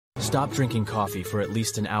Stop drinking coffee for at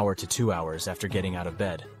least an hour to 2 hours after getting out of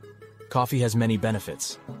bed. Coffee has many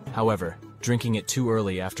benefits. However, drinking it too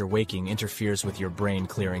early after waking interferes with your brain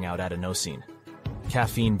clearing out adenosine.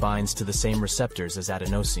 Caffeine binds to the same receptors as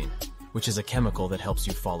adenosine, which is a chemical that helps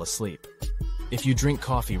you fall asleep. If you drink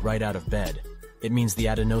coffee right out of bed, it means the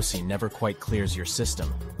adenosine never quite clears your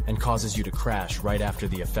system and causes you to crash right after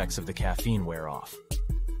the effects of the caffeine wear off.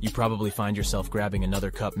 You probably find yourself grabbing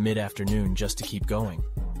another cup mid-afternoon just to keep going.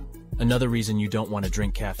 Another reason you don't want to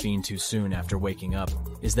drink caffeine too soon after waking up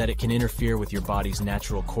is that it can interfere with your body's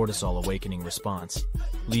natural cortisol awakening response,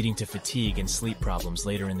 leading to fatigue and sleep problems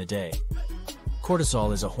later in the day.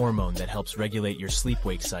 Cortisol is a hormone that helps regulate your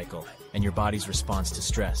sleep-wake cycle and your body's response to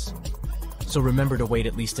stress. So remember to wait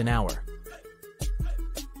at least an hour,